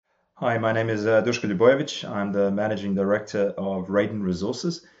Hi, my name is Duško Ljubojević. I'm the managing director of Raiden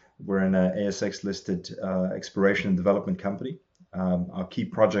Resources. We're an ASX listed exploration and development company. Our key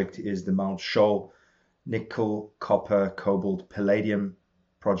project is the Mount Shoal nickel, copper, cobalt, palladium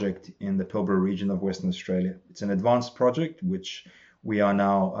project in the Pilbara region of Western Australia. It's an advanced project which we are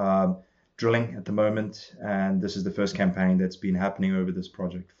now drilling at the moment, and this is the first campaign that's been happening over this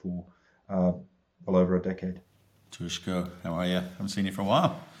project for uh, well over a decade. Tushko, how are you? Haven't seen you for a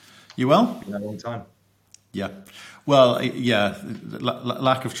while. You well? Been a long time. Yeah. Well, yeah.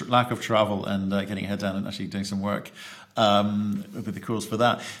 Lack of travel and getting your head down and actually doing some work with the calls for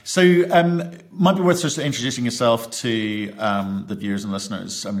that. So, might be worth just introducing yourself to the viewers and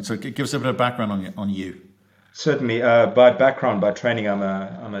listeners. I mean, so give us a bit of background on you. Certainly, by background, by training,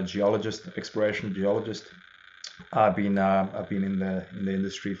 I'm a geologist, exploration geologist. I've been in the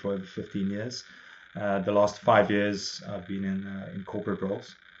industry for over 15 years. The last 5 years, I've been in corporate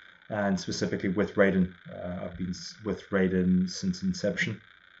roles, and specifically with Raiden. I've been with Raiden since inception,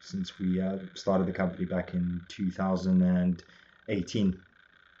 since we started the company back in 2018,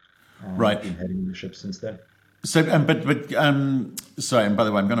 and I've Right. been heading the ship since then. So, sorry. And by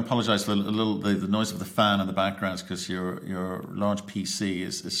the way, I'm going to apologise for a little the noise of the fan in the background because your large PC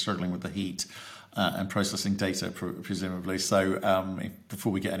is struggling with the heat and processing data, presumably. So,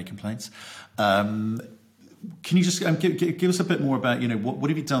 before we get any complaints, um, can you just give us a bit more about what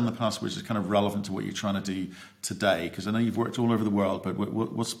have you done in the past, which is kind of relevant to what you're trying to do today? Because I know you've worked all over the world, but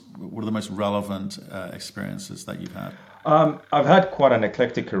what are the most relevant experiences that you've had? I've had quite an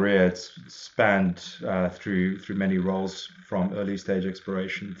eclectic career. It's spanned through many roles, from early stage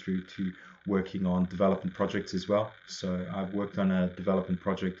exploration through to working on development projects as well. So I've worked on a development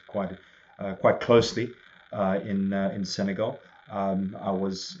project quite closely in Senegal. I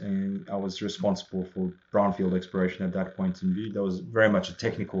was responsible for brownfield exploration at that point in view. That was very much a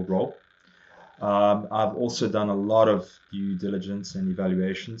technical role. I've also done a lot of due diligence and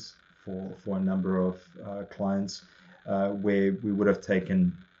evaluations for a number of clients where we would have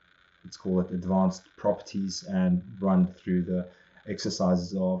taken, let's call it, advanced properties and run through the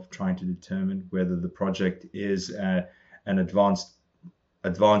exercises of trying to determine whether the project is an advanced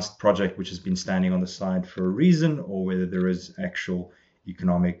project which has been standing on the side for a reason, or whether there is actual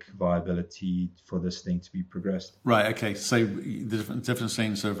economic viability for this thing to be progressed. Right. Okay. So the difference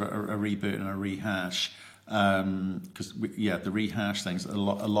between sort of a reboot and a rehash, because yeah, the rehash things a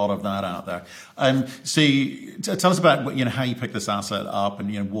lot of that out there. So tell us about how you picked this asset up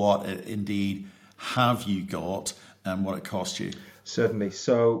and what indeed have you got and what it cost you. Certainly.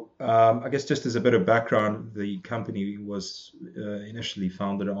 So, I guess just as a bit of background, the company was initially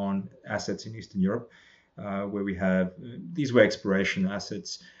founded on assets in Eastern Europe, where we have these were exploration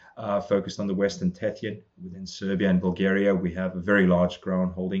assets focused on the Western Tethyan within Serbia and Bulgaria. We have a very large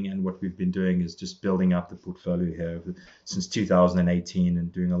ground holding, and what we've been doing is just building up the portfolio here since 2018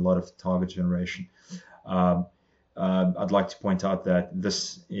 and doing a lot of target generation. Um, I'd like to point out that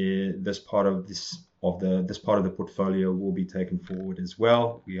this part of the portfolio will be taken forward as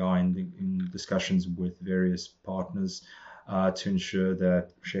well. We are in discussions with various partners to ensure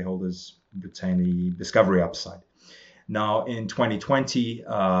that shareholders retain the discovery upside. Now, in 2020,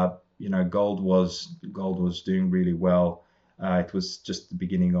 gold was doing really well. It was just the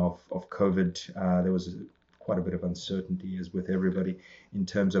beginning of COVID. There was quite a bit of uncertainty, as with everybody, in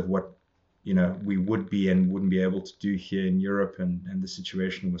terms of what we would be and wouldn't be able to do here in Europe, and the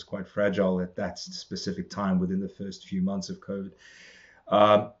situation was quite fragile at that specific time within the first few months of COVID.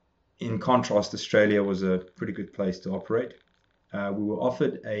 Uh, in contrast, Australia was a pretty good place to operate. We were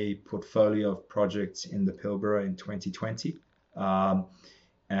offered a portfolio of projects in the Pilbara in 2020, um,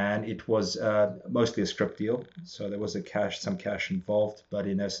 and it was mostly a scrip deal. So there was some cash involved, but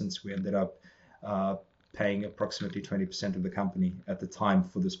in essence, we ended up uh, paying approximately 20% of the company at the time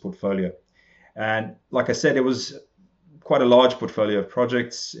for this portfolio. And like I said, it was quite a large portfolio of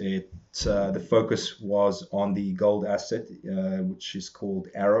projects. The focus was on the gold asset, which is called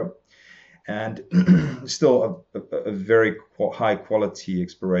Arrow, and still a very high quality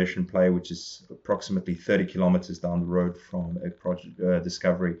exploration play, which is approximately 30 kilometers down the road from a project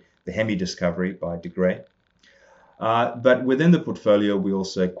discovery, the Hemi discovery by De Grey. But within the portfolio, we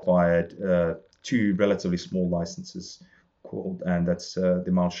also acquired two relatively small licenses and that's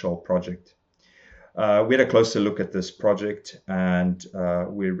the Mount Shoal project. We had a closer look at this project, and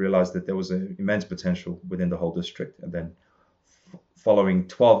we realized that there was an immense potential within the whole district. And then, following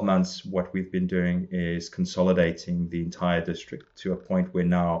 12 months, what we've been doing is consolidating the entire district to a point where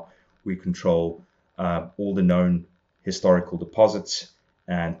now we control all the known historical deposits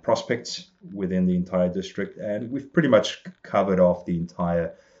and prospects within the entire district. And we've pretty much covered off the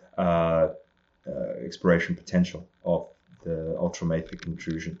entire exploration potential of the ultramafic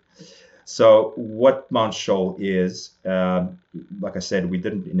intrusion. So what Mount Shoal is, like I said, we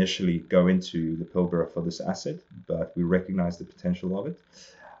didn't initially go into the Pilbara for this asset, but we recognize the potential of it.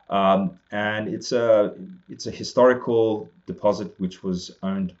 And it's a historical deposit which was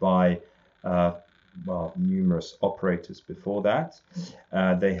owned by numerous operators before that.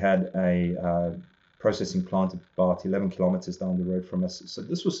 They had a processing plant about 11 kilometers down the road from us. So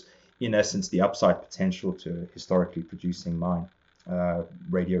this was, in essence, the upside potential to a historically producing mine,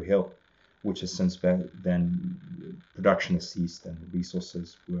 Radio Hill, which has since then production has ceased and the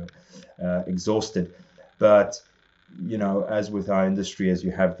resources were exhausted. But, you know, as with our industry, as you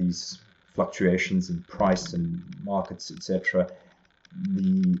have these fluctuations in price and markets, etc.,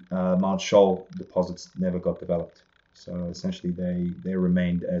 the Mount Shoal deposits never got developed. So essentially they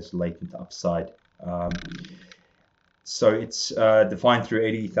remained as latent upside. So it's defined through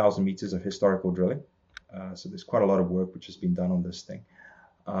 80,000 meters of historical drilling. So there's quite a lot of work which has been done on this thing.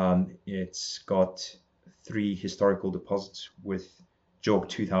 It's got 3 historical deposits with JORC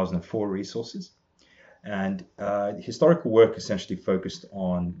 2004 resources. And historical work essentially focused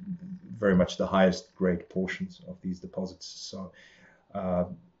on very much the highest grade portions of these deposits. So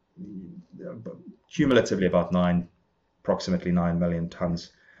cumulatively about approximately 9 million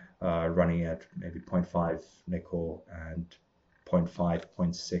tons, running at maybe 0.5 nickel and 0.5,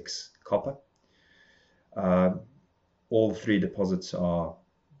 0.6 copper. All 3 deposits are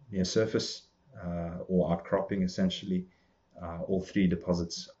near surface or outcropping essentially. All 3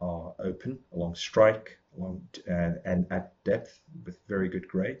 deposits are open along strike and at depth with very good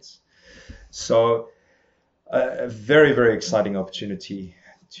grades. So a very, very exciting opportunity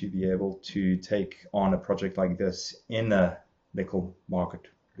to be able to take on a project like this in the nickel market,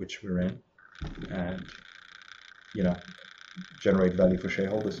 which we're in, and, you know, generate value for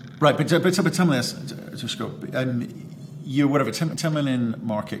shareholders. Right, but tell me this, Dushko. You're whatever 10 million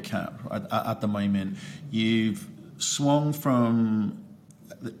market cap at the moment. You've swung from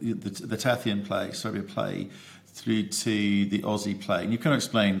the Tethyan play, Serbia play, through to the Aussie play, and you kind of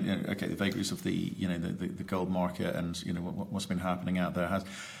explained, the vagaries of the gold market and what's been happening out there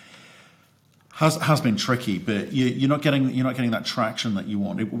has been tricky, but you're not getting that traction that you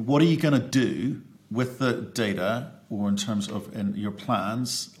want. What are you going to do with the data, or in terms of in your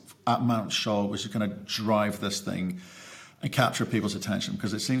plans at Mount Shoal, which is going to drive this thing and capture people's attention,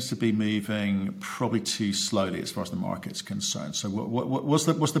 because it seems to be moving probably too slowly as far as the market's concerned. So what's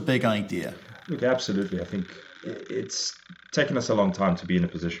the big idea? Look, absolutely. I think it's taken us a long time to be in a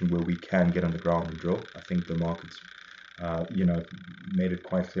position where we can get on the ground and drill. I think the market, made it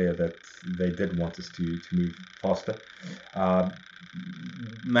quite clear that they did want us to move faster.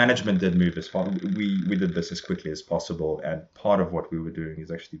 Management did move as far. We did this as quickly as possible, and part of what we were doing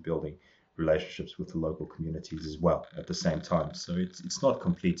is actually building relationships with the local communities as well at the same time. So it's not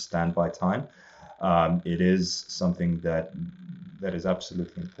complete standby time. It is something that is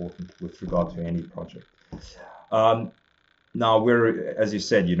absolutely important with regard to any project. Now we're, as you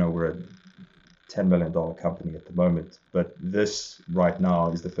said, we're a $10 million company at the moment, but this right now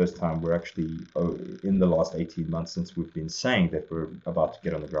is the first time we're actually, in the last 18 months since we've been saying that we're about to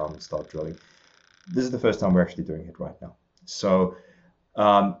get on the ground and start drilling, this is the first time we're actually doing it right now. So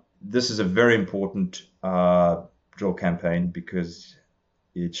this is a very important drill campaign, because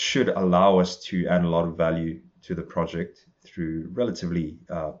it should allow us to add a lot of value to the project through relatively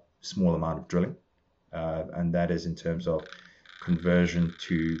small amount of drilling, and that is in terms of conversion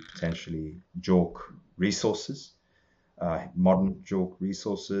to potentially JORC resources, modern JORC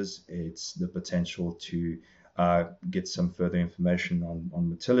resources. It's the potential to get some further information on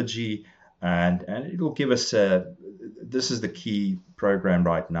metallurgy, and it'll give us this is the key program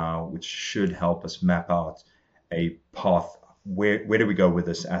right now, which should help us map out a path. Where do we go with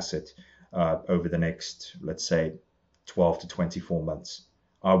this asset over the next, let's say, 12 to 24 months?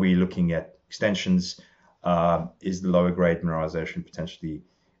 Are we looking at extensions? Is the lower grade mineralization potentially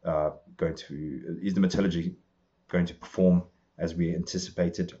is the metallurgy going to perform as we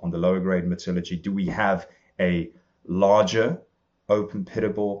anticipated on the lower grade metallurgy? Do we have a larger open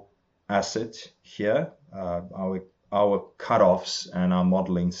pittable asset here? Our cutoffs and our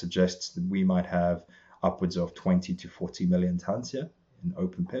modeling suggests that we might have upwards of 20 to 40 million tons here in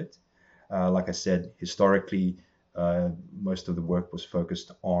open pit. Like I said, historically, most of the work was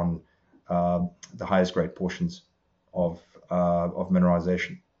focused on the highest grade portions of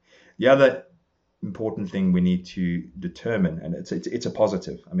mineralization. The other important thing we need to determine, and it's a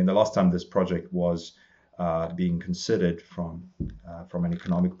positive. I mean, the last time this project was being considered from an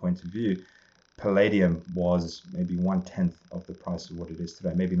economic point of view, palladium was maybe 1/10 of the price of what it is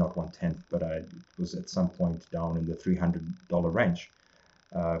today. Maybe not 1/10, but it was at some point down in the $300 range.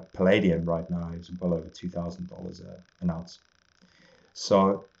 Palladium right now is well over $2,000 an ounce.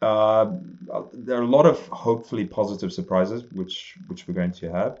 So there are a lot of hopefully positive surprises which we're going to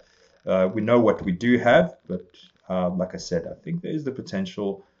have. We know what we do have, but like I said, I think there is the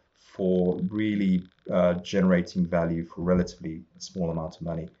potential for really generating value for relatively small amount of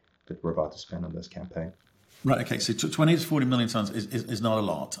money that we're about to spend on this campaign. Right. Okay. So 20 to 40 million tons is not a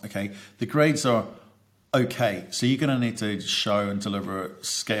lot. Okay. The grades are okay. So you're going to need to show and deliver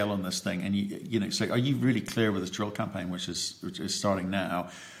scale on this thing. And so are you really clear with this drill campaign, which is starting now,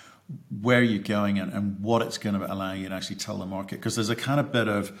 where you're going and what it's going to allow you to actually tell the market? Because there's a kind of bit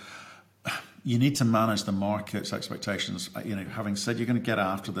of, you need to manage the market's expectations. Having said you're going to get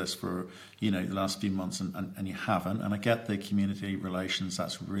after this for, the last few months and you haven't. And I get the community relations,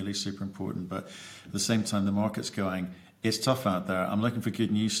 that's really super important. But at the same time, the market's going, it's tough out there. I'm looking for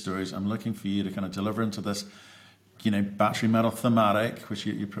good news stories. I'm looking for you to kind of deliver into this, battery metal thematic, which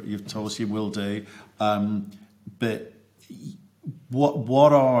you've told us you will do. But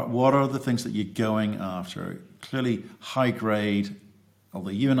what are the things that you're going after? Clearly, high grade.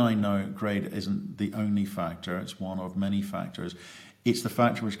 Although you and I know grade isn't the only factor, it's one of many factors. It's the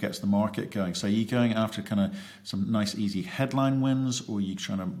factor which gets the market going. So are you going after kind of some nice, easy headline wins, or are you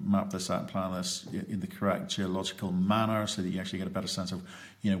trying to map this out and plan this in the correct geological manner so that you actually get a better sense of,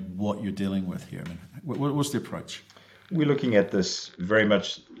 what you're dealing with here? I mean, what's the approach? We're looking at this very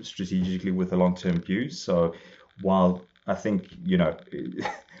much strategically with a long-term view. So while I think,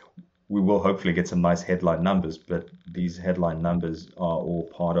 we will hopefully get some nice headline numbers, but these headline numbers are all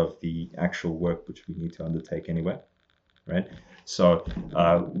part of the actual work which we need to undertake anyway, right? So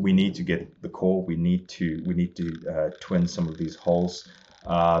we need to get the core. We need to twin some of these holes.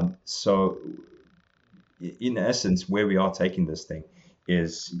 So in essence, where we are taking this thing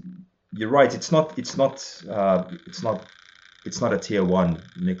is, you're right. It's not a tier 1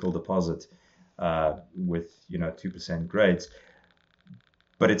 nickel deposit with 2% grades.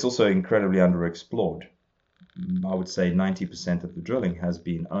 But it's also incredibly underexplored. I would say 90% of the drilling has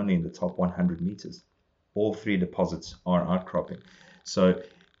been only in the top 100 meters. All 3 deposits are outcropping. So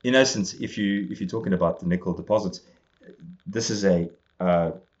in essence, if you're talking about the nickel deposits, this is a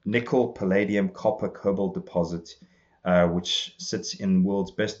nickel, palladium, copper, cobalt deposit, which sits in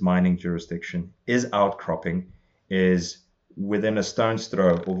world's best mining jurisdiction, is outcropping, is within a stone's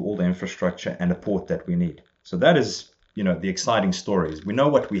throw of all the infrastructure and a port that we need. So that is, the exciting stories. We know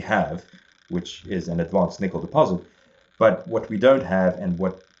what we have, which is an advanced nickel deposit, but what we don't have and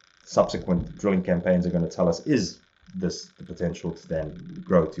what subsequent drilling campaigns are going to tell us is the potential to then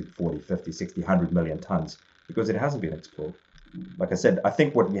grow to 40, 50, 60, 100 million tons, because it hasn't been explored. Like I said, I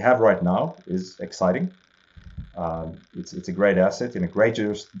think what we have right now is exciting. It's a great asset in a great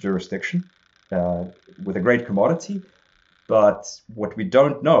jurisdiction with a great commodity. But what we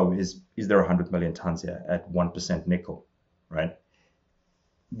don't know is there 100 million tons here at 1% nickel, right?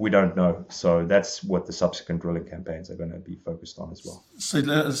 We don't know. So that's what the subsequent drilling campaigns are going to be focused on as well. So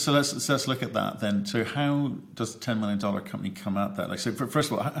let's look at that then. So how does the $10 million company come at that? So first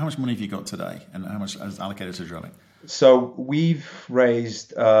of all, how much money have you got today, and how much is allocated to drilling? So we've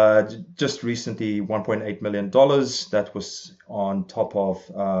raised just recently $1.8 million. That was on top of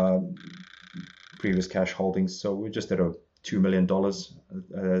previous cash holdings. So we're just at a $2 million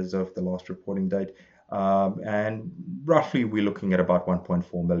as of the last reporting date. And roughly we're looking at about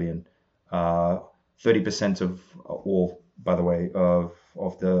 1.4 million. 30% of all, by the way, of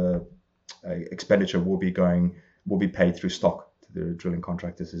the expenditure will be paid through stock to the drilling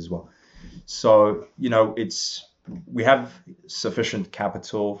contractors as well. So, we have sufficient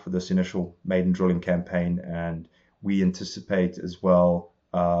capital for this initial maiden drilling campaign, and we anticipate as well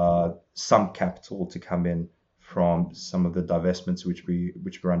some capital to come in from some of the divestments which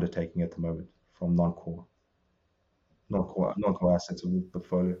we're undertaking at the moment from non-core assets of the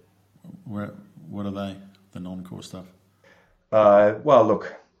portfolio. What are they? The non-core stuff? Well,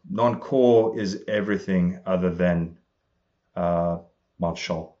 look, non-core is everything other than Mount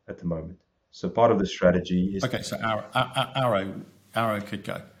Shoal at the moment. So part of the strategy is... Okay, so Arrow could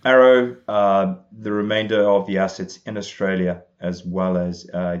go. Arrow, the remainder of the assets in Australia, as well as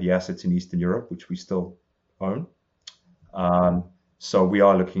the assets in Eastern Europe, which we still own. So we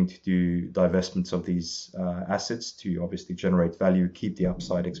are looking to do divestments of these assets to obviously generate value, keep the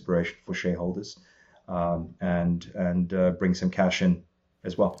upside exploration for shareholders, and bring some cash in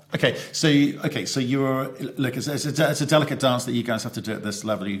as well. So you're look. It's a delicate dance that you guys have to do at this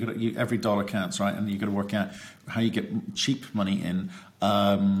level. Every dollar counts, right? And you got to work out how you get cheap money in,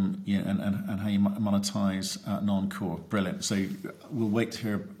 and how you monetize non-core. Brilliant. So we'll wait to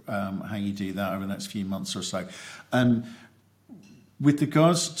hear how you do that over the next few months or so. With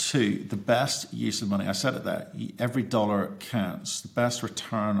regards to the best use of money, I said it there. Every dollar counts. The best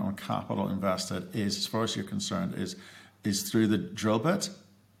return on capital invested is, as far as you're concerned, is through the drill bit.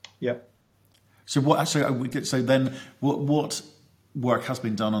 Yeah. So what? So then, what work has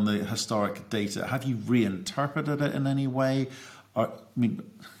been done on the historic data? Have you reinterpreted it in any way?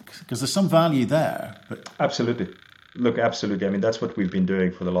 Because there's some value there. But absolutely. Look, absolutely. I mean, that's what we've been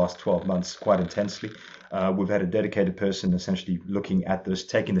doing for the last 12 months, quite intensely. We've had a dedicated person essentially looking at this,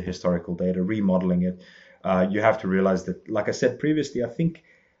 taking the historical data, remodeling it. You have to realize that, like I said previously, I think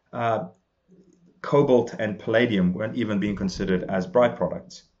cobalt and palladium weren't even being considered as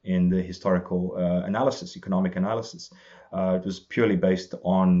byproducts in the historical economic analysis. It was purely based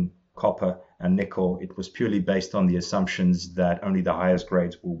on copper and nickel. It was purely based on the assumptions that only the highest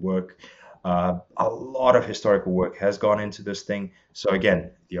grades will work. A lot of historical work has gone into this thing. So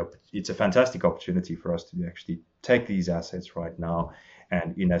again, it's a fantastic opportunity for us to actually take these assets right now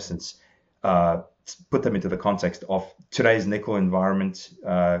and, in essence, put them into the context of today's nickel environment,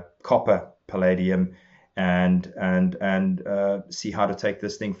 copper, palladium, and see how to take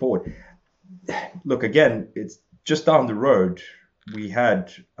this thing forward. Look, again, it's just down the road. We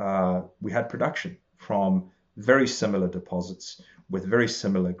had production from very similar deposits with very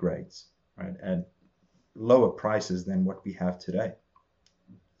similar grades, right, and lower prices than what we have today.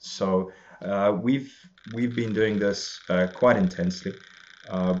 So we've been doing this quite intensely.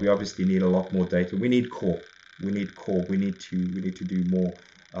 We obviously need a lot more data. We need core. We need to do more.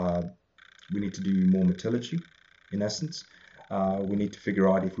 We need to do more metallurgy, in essence. We need to figure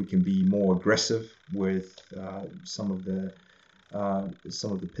out if we can be more aggressive with some of the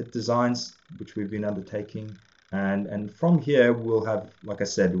pit designs which we've been undertaking. And from here, we'll have, like I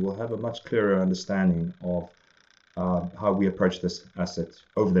said, we'll have a much clearer understanding of how we approach this asset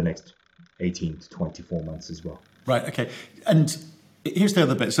over the next 18 to 24 months as well. Right. Okay. And here's the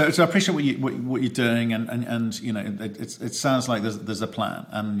other bit. So I appreciate what you're doing, and you know, it sounds like there's a plan,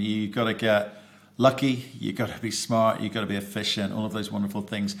 and you got to get lucky, you got to be smart, you got to be efficient, all of those wonderful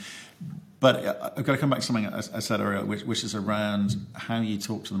things. But I've got to come back to something I said earlier, which is around how you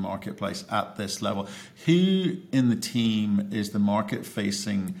talk to the marketplace at this level. Who in the team is the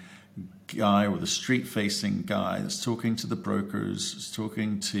market-facing guy or the street-facing guy that's talking to the brokers,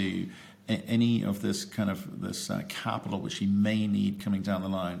 talking to any of this kind of this capital which you may need coming down the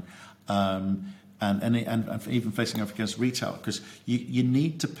line, and even facing off against retail? Because you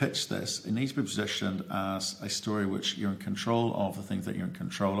need to pitch this. It needs to be positioned as a story which you're in control of, the things that you're in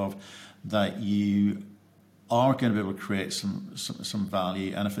control of, that you are going to be able to create some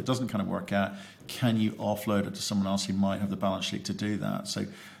value. And if it doesn't kind of work out, can you offload it to someone else who might have the balance sheet to do that? So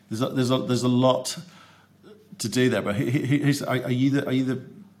there's a lot to do there. But are you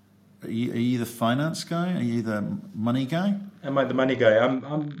the finance guy? Are you the money guy? Am I the money guy?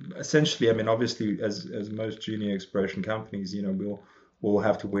 I'm essentially. I mean, obviously, as most junior exploration companies, you know, we'll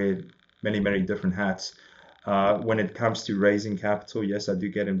have to wear many different hats. When it comes to raising capital, yes, I do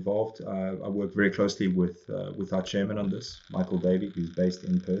get involved. I work very closely with our chairman on this, Michael Davey, who's based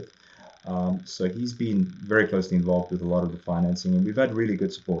in Perth. So he's been very closely involved with a lot of the financing, and we've had really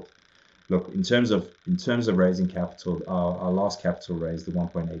good support. Look, in terms of raising capital, our last capital raise, the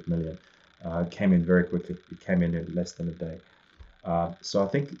 1.8 million, came in very quickly. It came in less than a day. So I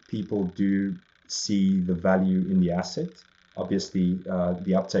think people do see the value in the asset. Obviously,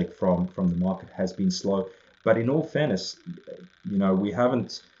 the uptake from the market has been slow. But in all fairness, you know, we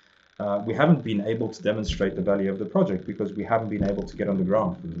haven't been able to demonstrate the value of the project because we haven't been able to get on the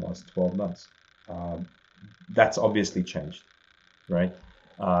ground for the last 12 months. That's obviously changed, right?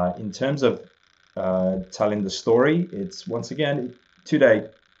 In terms of telling the story, it's once again today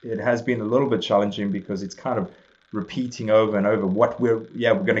it has been a little bit challenging because it's kind of repeating over and over what we're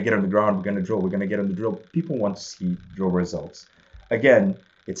going to get on the ground, we're going to drill, we're going to get on the drill. People want to see drill results. Again,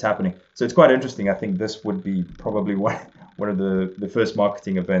 it's happening. So it's quite interesting. I think this would be probably one of the first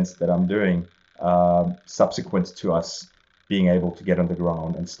marketing events that I'm doing subsequent to us being able to get on the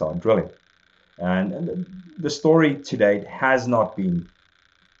ground and start drilling. And the story to date has not been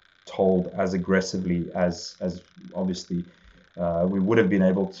told as aggressively as obviously we would have been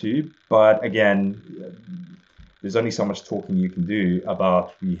able to. But again, there's only so much talking you can do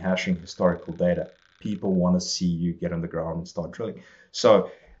about rehashing historical data. People want to see you get on the ground and start drilling.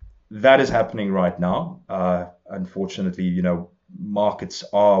 So that is happening right now. Unfortunately, you know, markets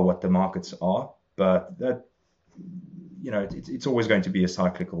are what the markets are, but that, it's always going to be a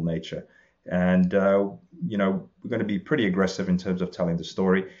cyclical nature. And, we're going to be pretty aggressive in terms of telling the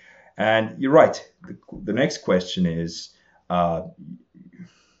story. And you're right. The next question is,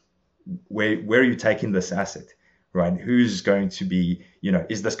 where are you taking this asset, right? Who's going to be,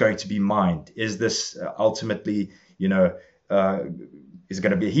 is this going to be mined? Is this ultimately, is it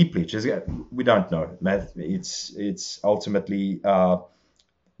going to be a heap leach? We don't know. It's ultimately a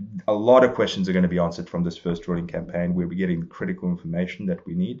lot of questions are going to be answered from this first drilling campaign. We'll be getting critical information that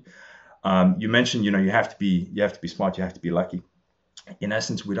we need. You mentioned, you have to be smart, you have to be lucky. In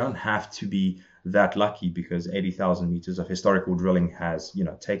essence, we don't have to be that lucky, because 80,000 meters of historical drilling has,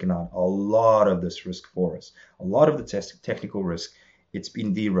 taken out a lot of this risk for us. A lot of the technical risk, it's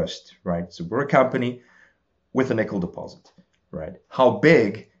been de-risked, right? So we're a company with a nickel deposit, right? How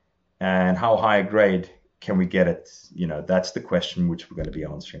big and how high a grade can we get it? That's the question which we're going to be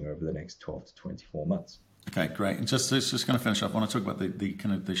answering over the next 12 to 24 months. Okay, great. And just going to finish up, I want to talk about the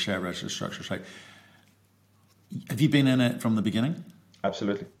kind of the share register structure. So, have you been in it from the beginning?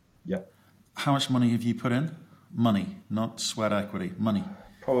 Absolutely, yeah. How much money have you put in? Money, not sweat equity, money.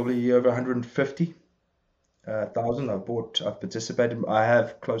 Probably over 150,000. I've participated. I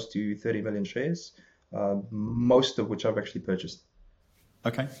have close to 30 million shares, most of which I've actually purchased.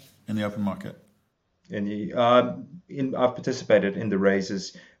 Okay, in the open market. I've participated in the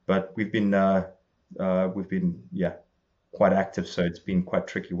raises, but we've been quite active. So it's been quite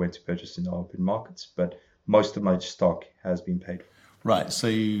tricky when to purchase in the open markets. But most of my stock has been paid for. Right. So,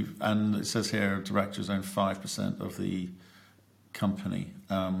 and it says here, directors own 5% of the company.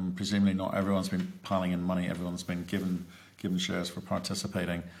 Presumably, not everyone's been piling in money. Everyone's been given shares for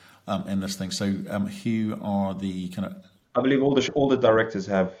participating in this thing. So, who are the kind of? I believe all the directors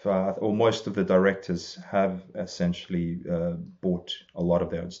have, or most of the directors have essentially bought a lot of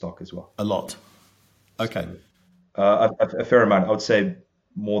their own stock as well. A lot. Okay. So, a fair amount. I would say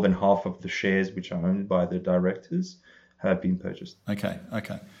more than half of the shares which are owned by the directors have been purchased. Okay.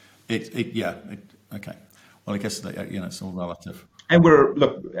 Okay. Okay. Well, I guess it's all relative. And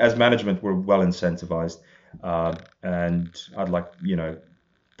as management, we're well incentivized, and I'd like,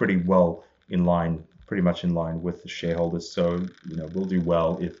 pretty much in line with the shareholders. So, we'll do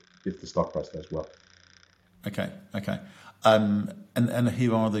well if the stock price does well. Okay. And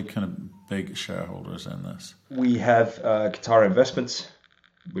who are the kind of big shareholders in this? We have Qatar Investments,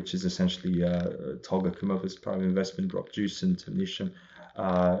 which is essentially Tolga Kumova's private investment, Rock Juice and Tamnisham.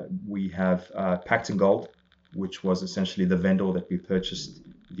 We have Pacton Gold, which was essentially the vendor that we purchased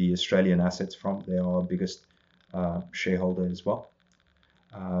the Australian assets from. They are our biggest shareholder as well.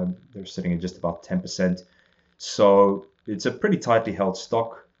 They're sitting at just about 10%. So it's a pretty tightly held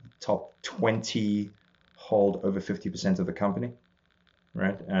stock. Top 20 hold over 50% of the company,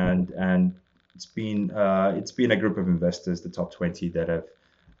 right? And it's been a group of investors, the top 20, that have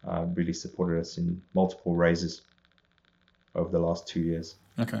really supported us in multiple raises over the last 2 years.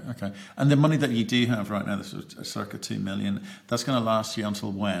 Okay. And the money that you do have right now, this is circa 2 million, that's going to last you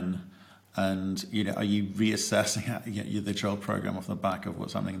until when? And are you reassessing the drill program off the back of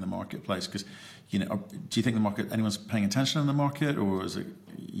what's happening in the marketplace? Because do you think anyone's paying attention in the market, or is it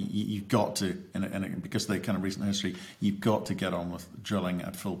you've got to, because of the kind of recent history, you've got to get on with drilling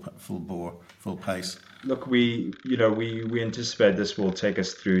at full bore, full pace? Look, we anticipate this will take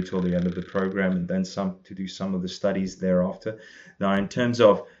us through till the end of the program, and then some to do some of the studies thereafter. Now, in terms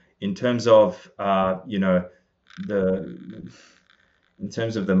of In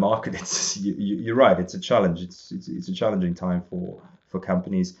terms of the market, you're right. It's a challenge. It's a challenging time for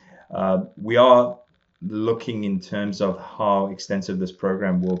companies. We are looking in terms of how extensive this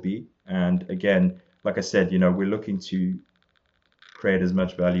program will be, and again, like I said, we're looking to create as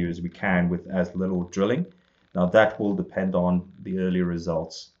much value as we can with as little drilling. Now that will depend on the early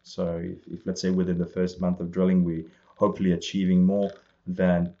results. So if let's say within the first month of drilling, we hopefully achieving more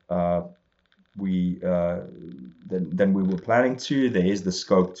than we were planning to, there is the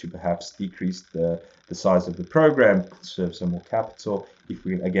scope to perhaps decrease the size of the program, conserve some more capital if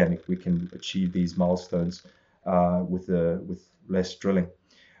we can achieve these milestones with less drilling.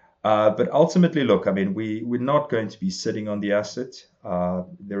 But ultimately, look, I mean, we're not going to be sitting on the asset.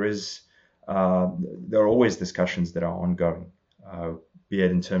 There are always discussions that are ongoing, be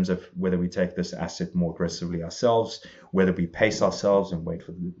it in terms of whether we take this asset more aggressively ourselves, whether we pace ourselves and wait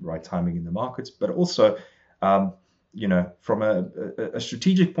for the right timing in the markets, but also, from a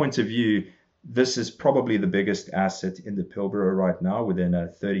strategic point of view, this is probably the biggest asset in the Pilbara right now within a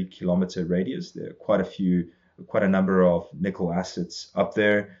 30-kilometer radius. There are quite a number of nickel assets up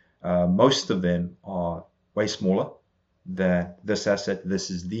there. Most of them are way smaller, that this asset, this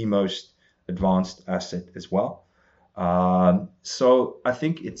is the most advanced asset as well. So I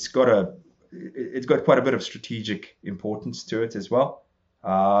think it's got quite a bit of strategic importance to it as well,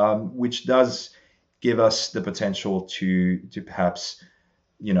 which does give us the potential to perhaps,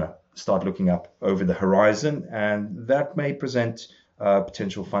 start looking up over the horizon, and that may present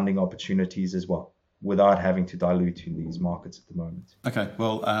potential funding opportunities as well, without having to dilute in these markets at the moment. Okay,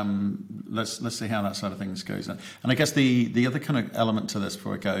 well, let's see how that side of things goes. And I guess the other kind of element to this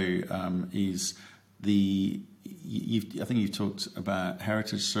before I go is I think you've talked about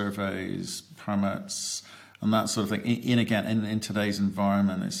heritage surveys, permits, and that sort of thing. In today's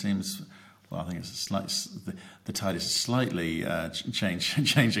environment, it seems. Well, I think it's the tide is slightly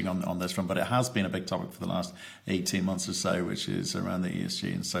changing on this front, but it has been a big topic for the last 18 months or so, which is around the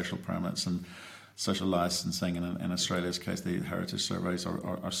ESG and social permits and social licensing. And in Australia's case, the heritage surveys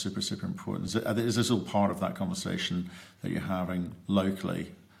are super, super important. Is this all part of that conversation that you're having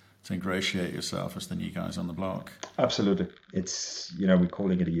locally to ingratiate yourself as the new guys on the block? Absolutely. It's, we're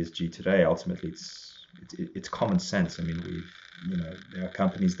calling it ESG today. Ultimately, it's common sense. I mean, there are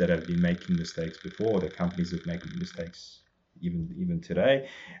companies that have been making mistakes before. There are companies that make mistakes even today.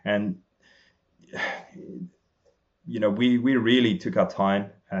 And, we really took our time,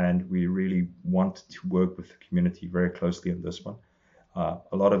 and we really want to work with the community very closely on this one.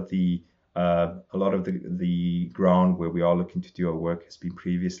 A lot of the ground where we are looking to do our work has been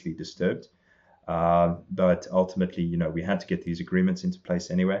previously disturbed. But ultimately, we had to get these agreements into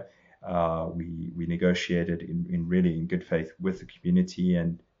place anyway. We negotiated in good faith with the community,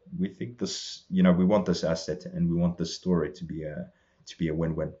 and we think this, we want this asset and we want this story to be a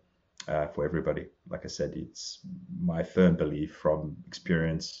win-win for everybody. Like I said, it's my firm belief from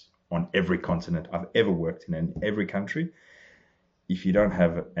experience on every continent I've ever worked in every country. If you don't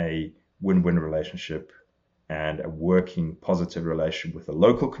have a win-win relationship and a working positive relationship with the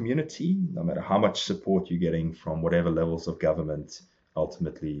local community, no matter how much support you're getting from whatever levels of government,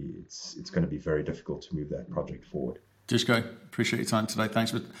 ultimately it's going to be very difficult to move that project forward. Duško, appreciate your time today.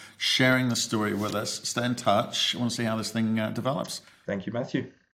 Thanks for sharing the story with us. Stay in touch. I want to see how this thing develops. Thank you, Matthew.